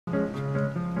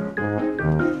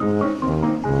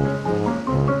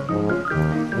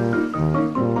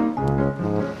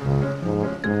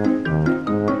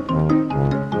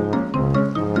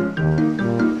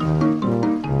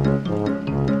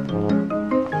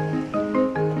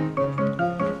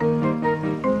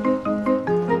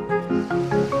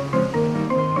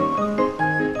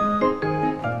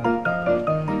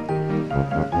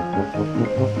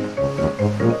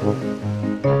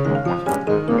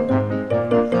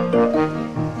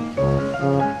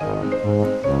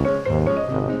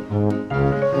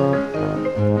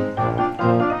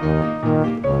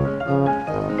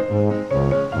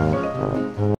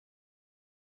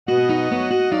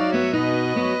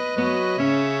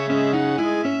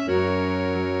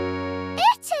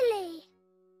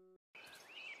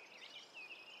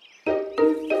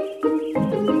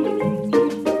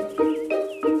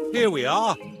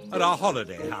at our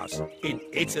holiday house in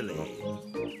Italy.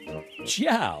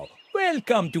 Ciao,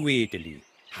 welcome to Italy.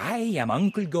 I am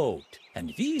Uncle Goat,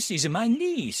 and this is my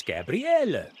niece,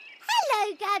 Gabriella.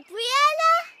 Hello,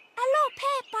 Gabriella. Hello,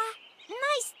 Peppa.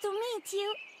 Nice to meet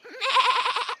you.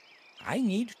 I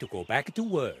need to go back to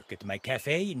work at my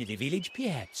cafe in the village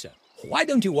piazza. Why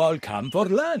don't you all come for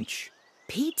lunch?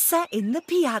 Pizza in the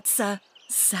piazza.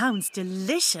 Sounds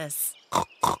delicious.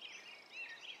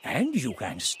 And you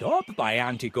can stop by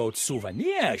Auntie Goat's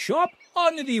souvenir shop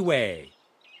on the way.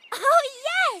 Oh,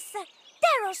 yes.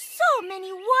 There are so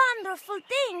many wonderful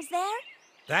things there.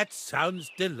 That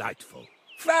sounds delightful.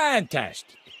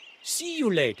 Fantastic. See you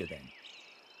later then.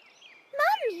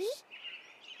 Mummy,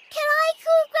 can I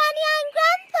call Granny and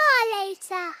Grandpa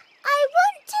later? I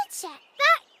want to check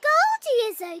that Goldie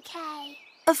is okay.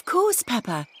 Of course,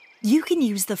 Peppa. You can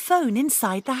use the phone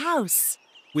inside the house.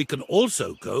 We can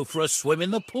also go for a swim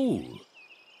in the pool.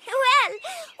 Well,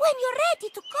 when you're ready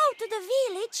to go to the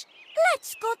village,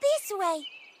 let's go this way.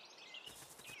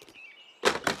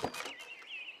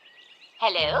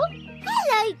 Hello?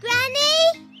 Hello, Granny.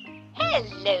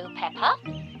 Hello, Peppa.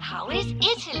 How is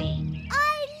Italy?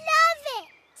 I love it.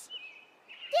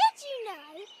 Did you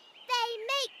know they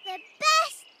make the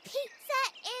best pizza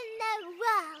in the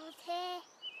world here?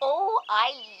 Oh,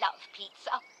 I love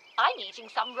pizza. I'm eating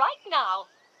some right now.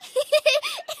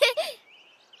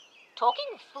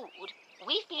 Talking of food,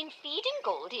 we've been feeding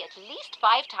Goldie at least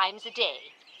 5 times a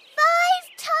day.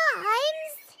 5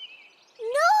 times?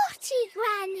 Naughty,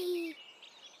 Granny.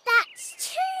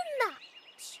 That's too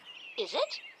much. Is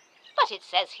it? But it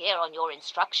says here on your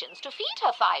instructions to feed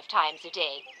her 5 times a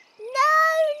day. No!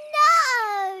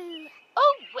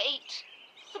 Oh, wait.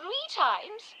 3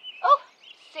 times? Oh,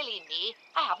 silly me.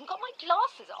 I haven't got my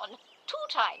glasses on. 2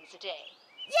 times a day.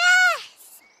 Yes!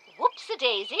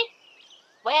 Whoops-a-daisy.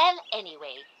 Well,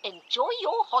 anyway, enjoy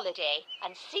your holiday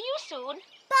and see you soon.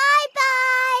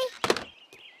 Bye-bye!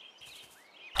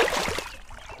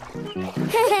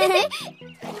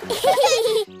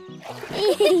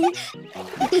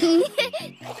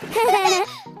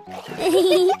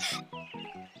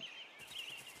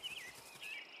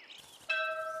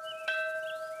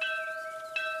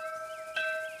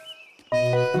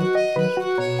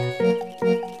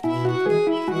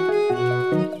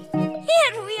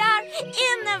 Here we are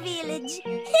in the village.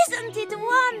 Isn't it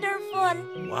wonderful?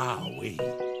 Wowee.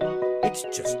 It's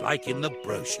just like in the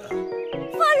brochure.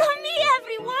 Follow me,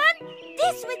 everyone.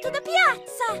 This way to the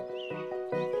piazza.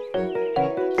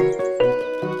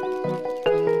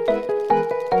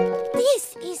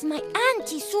 This is my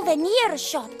auntie souvenir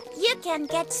shop. You can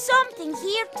get something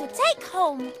here to take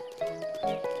home.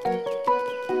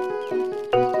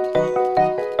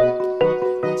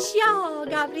 Ciao,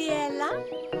 Gabriella.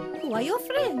 Who are your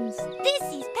friends? This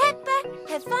is Peppa,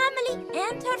 her family,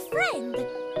 and her friend.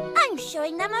 I'm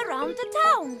showing them around the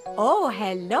town. Oh,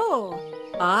 hello.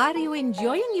 Are you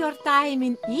enjoying your time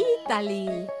in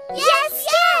Italy? Yes,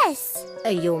 yes!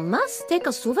 You must take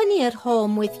a souvenir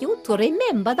home with you to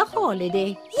remember the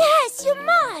holiday. Yes, you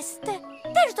must.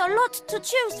 There's a lot to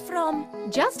choose from.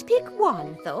 Just pick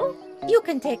one, though. You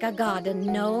can take a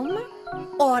garden gnome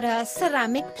or a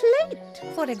ceramic plate,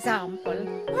 for example.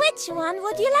 Which one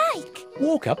would you like?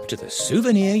 Walk up to the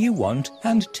souvenir you want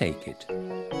and take it.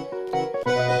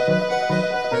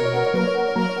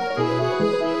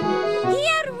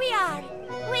 Here we are.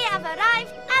 We have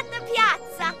arrived at the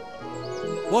piazza.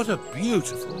 What a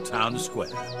beautiful town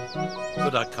square.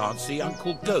 But I can't see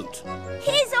Uncle Goat.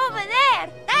 He's over there.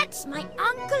 That's my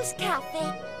uncle's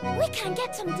cafe. We can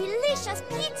get some delicious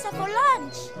pizza for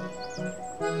lunch.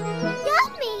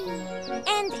 Yummy!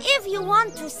 And if you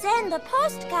want to send a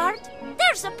postcard,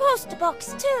 there's a post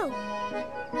box too.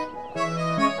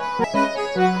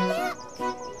 Look,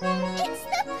 it's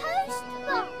the post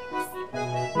box.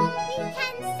 You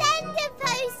can send a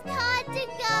postcard to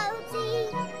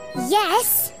Goldie.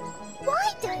 Yes. Why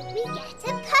don't we get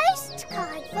a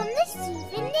postcard from the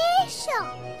souvenir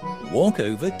shop? Walk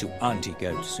over to Auntie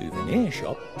Goat's souvenir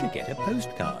shop to get a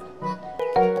postcard.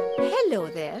 Hello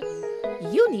there.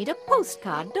 You need a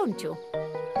postcard, don't you?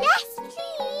 Yes,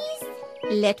 please.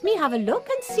 Let me have a look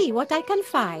and see what I can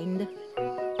find.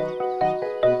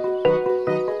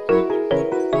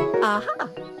 Aha!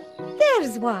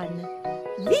 There's one.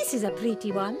 This is a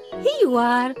pretty one. Here you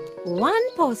are.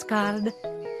 1 postcard.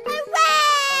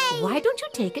 Hooray! Why don't you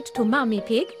take it to Mummy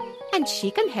Pig and she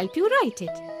can help you write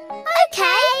it?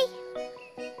 Okay.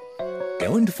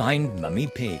 Go and find Mummy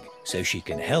Pig so she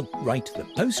can help write the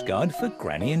postcard for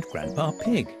Granny and Grandpa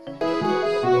Pig.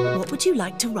 What would you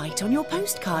like to write on your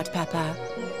postcard, Peppa?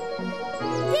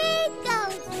 Dear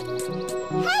Goldie,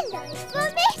 hello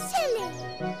from Italy.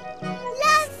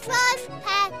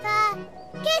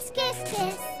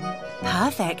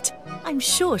 Perfect. I'm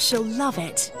sure she'll love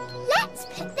it. Let's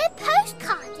put the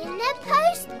postcard in the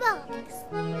post box.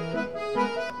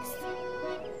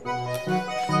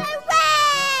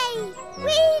 Hooray!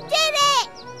 We did it!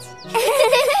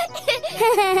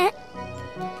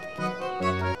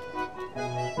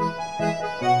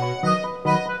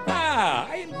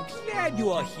 I'm glad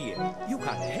you are here. You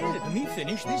can help me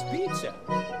finish this pizza.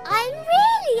 I'm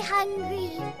really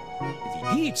hungry. The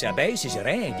pizza base is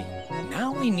ready.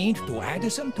 Now we need to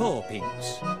add some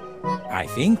toppings. I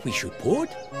think we should put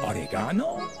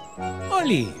oregano,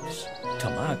 olives,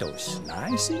 tomato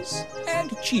slices,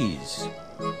 and cheese.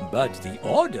 But the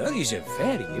order is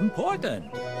very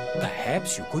important.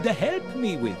 Perhaps you could help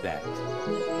me with that.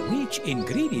 Which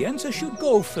ingredients should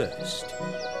go first?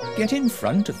 Get in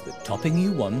front of the topping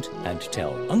you want and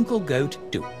tell Uncle Goat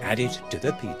to add it to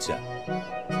the pizza.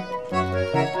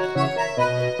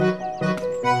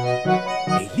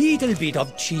 A little bit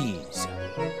of cheese.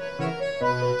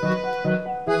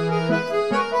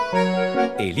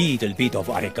 A little bit of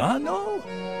oregano.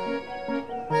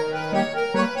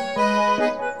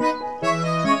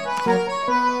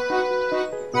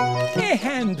 A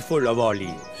handful of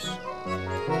olives.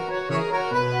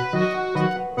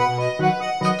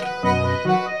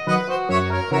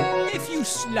 A few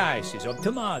slices of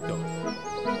tomato.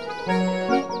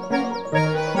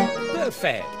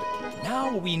 Perfect.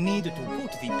 Now we need to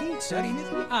put the pizza in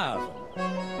the oven.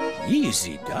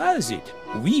 Easy does it.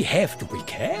 We have to be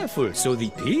careful so the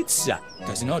pizza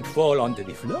does not fall onto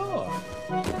the floor.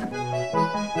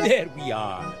 There we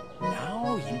are.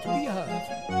 Now into the oven.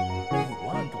 You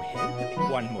want to help me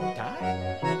one more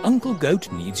time? Uncle Goat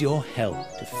needs your help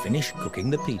to finish cooking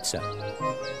the pizza.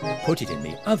 Put it in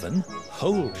the oven,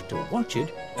 hold to watch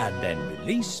it, and then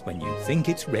release when you think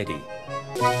it's ready.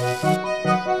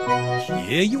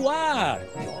 Here you are.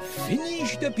 You've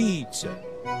finished the pizza.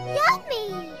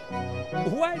 Yummy!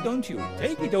 Why don't you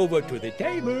take it over to the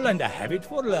table and have it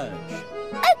for lunch?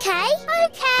 Okay.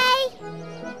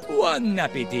 Buon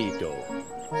appetito!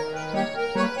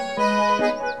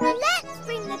 Let's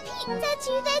bring the pizza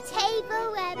to the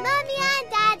table where Mummy and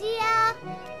Daddy are.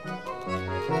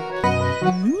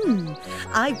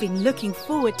 I've been looking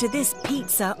forward to this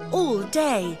pizza all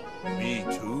day. Me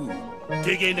too.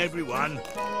 Dig in, everyone.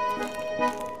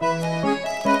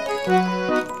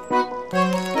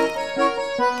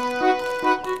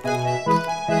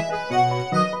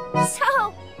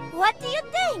 So, what do you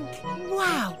think?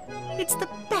 Wow, it's the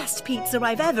best pizza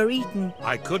I've ever eaten.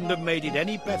 I couldn't have made it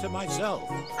any better myself.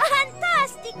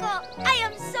 Fantastico! I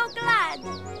am so glad.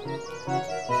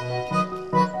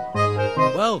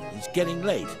 Well, it's getting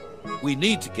late. We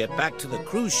need to get back to the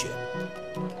cruise ship.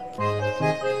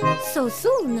 So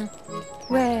soon?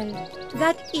 Well,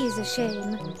 that is a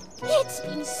shame. It's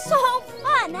been so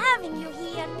fun having you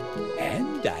here.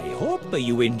 And I hope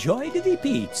you enjoyed the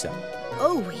pizza.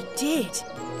 Oh, we did.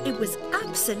 It was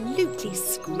absolutely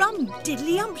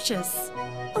scrum-diddly-umptious.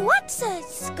 What's a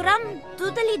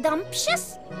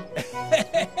scrum-doodly-dumptious?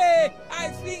 I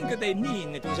think they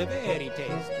mean it was very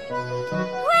tasty.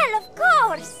 Well, of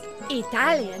course.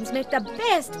 Italians make the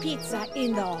best pizza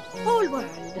in the whole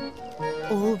world.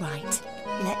 All right,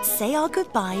 let's say our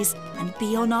goodbyes and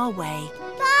be on our way.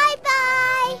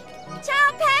 Bye-bye.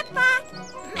 Ciao, Peppa.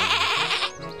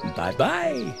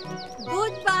 Bye-bye.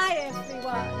 Goodbye,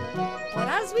 everyone. Or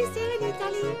as we say in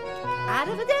Italy,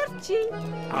 arrivederci.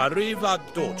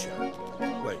 Arrivederci.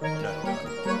 Wait, no.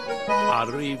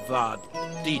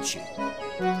 Arrivederci.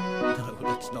 No,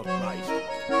 that's not right.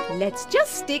 Let's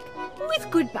just stick with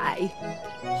goodbye.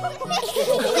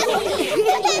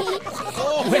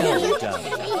 Well done.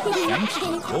 Thanks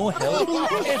to your help,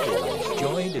 everyone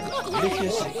enjoyed a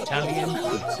delicious Italian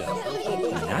pizza.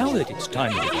 Now that it's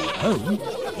time to go home,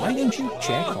 why don't you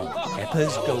check on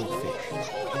Peppa's goldfish?